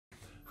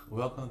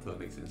Welcome to our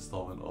next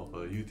installment of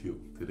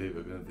YouTube. Today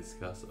we're going to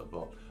discuss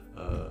about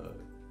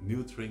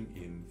neutering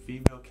in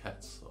female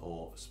cats,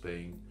 or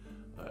spaying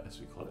as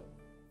we call it.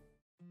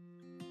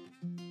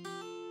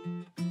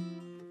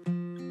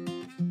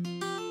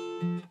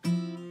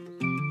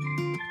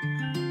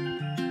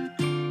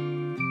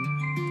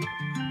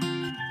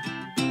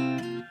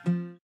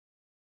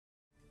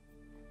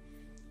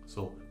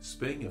 So,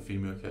 spaying a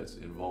female cat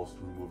involves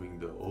removing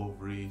the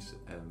ovaries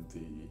and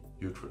the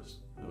uterus.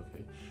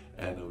 Okay,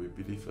 and we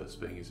believe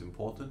spaying is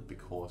important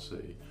because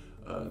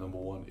number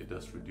one, it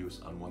does reduce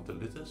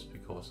unwanted litters,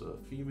 because a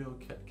female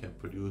cat can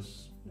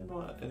produce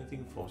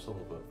anything from sort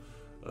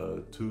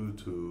of 2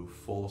 to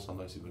 4,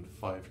 sometimes even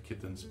 5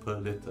 kittens per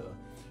litter,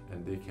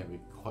 and they can be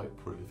quite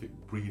prolific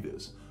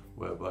breeders,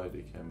 whereby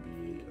they can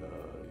be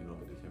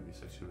they can be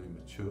sexually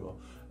mature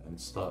and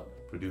start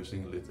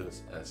producing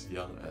litters as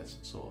young as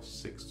sort of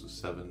 6 to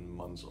 7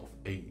 months of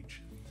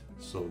age.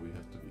 So we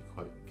have to be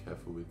quite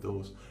careful with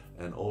those,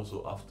 and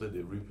also after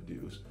they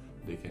reproduce,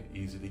 they can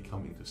easily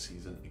come into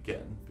season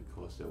again,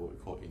 because they're what we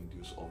call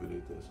induced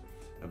ovulators,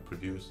 and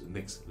produce the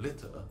next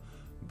litter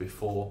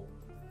before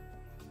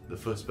the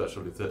first batch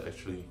of litter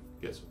actually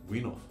gets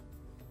weaned off,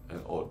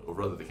 or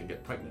rather they can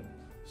get pregnant.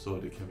 So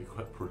they can be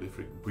quite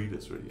prolific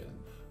breeders really,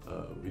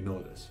 and we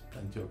know there's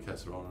plenty of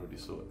cats around already.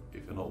 So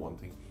if you're not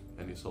wanting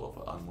any sort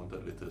of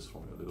unwanted litters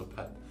from your little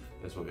pet,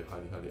 that's why we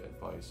highly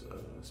advise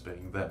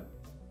spaying them.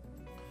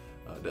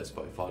 That's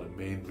by far the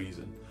main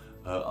reason.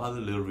 Other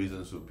little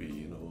reasons would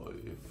be,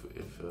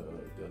 if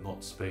they're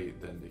not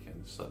spayed, then they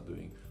can start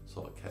doing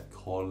sort of cat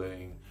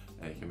calling,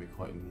 and it can be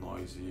quite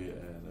noisy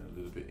and a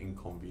little bit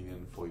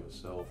inconvenient for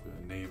yourself,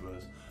 your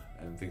neighbors,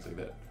 and things like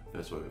that.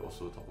 That's why we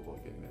also talk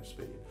about getting them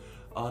spayed.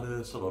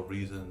 Other sort of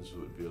reasons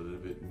would be a little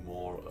bit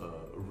more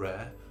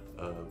rare,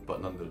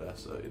 but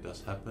nonetheless it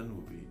does happen,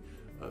 would be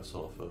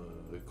sort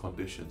of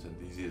conditions and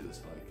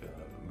diseases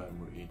like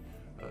memory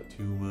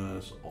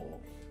tumors, or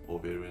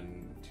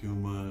ovarian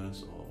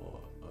tumors, or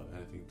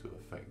anything to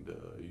affect the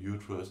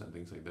uterus and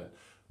things like that,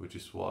 which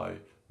is why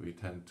we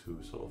tend to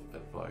sort of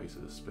advise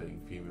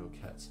spaying female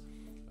cats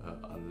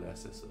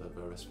unless there's a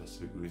very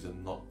specific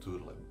reason not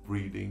to, like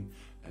breeding,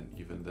 and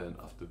even then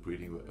after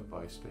breeding we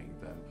advise spaying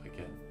them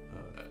again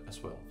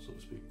as well, so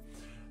to speak.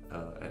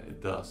 And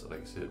it does,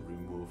 like I said,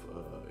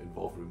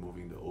 involve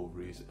removing the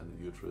ovaries and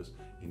the uterus.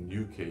 In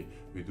UK,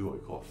 we do what we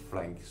call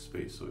flank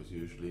spay, so it's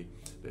usually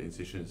the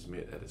incision is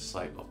made at the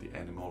side of the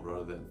animal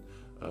rather than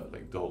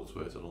like dogs,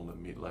 where it's along the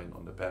midline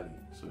on the belly,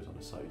 so it's on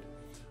the side.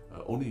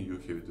 Only in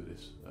UK we do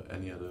this.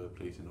 Any other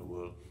place in the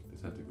world,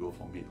 they tend to go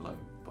for midline,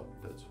 but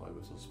that's why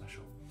we're so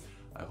special.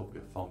 I hope you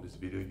have found this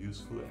video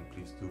useful, and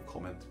please do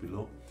comment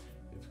below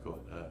if you've got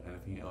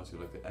anything else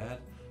you'd like to add,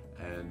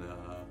 and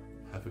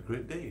have a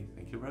great day.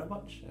 Thank you very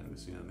much, and we'll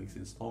see you in the next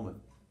installment.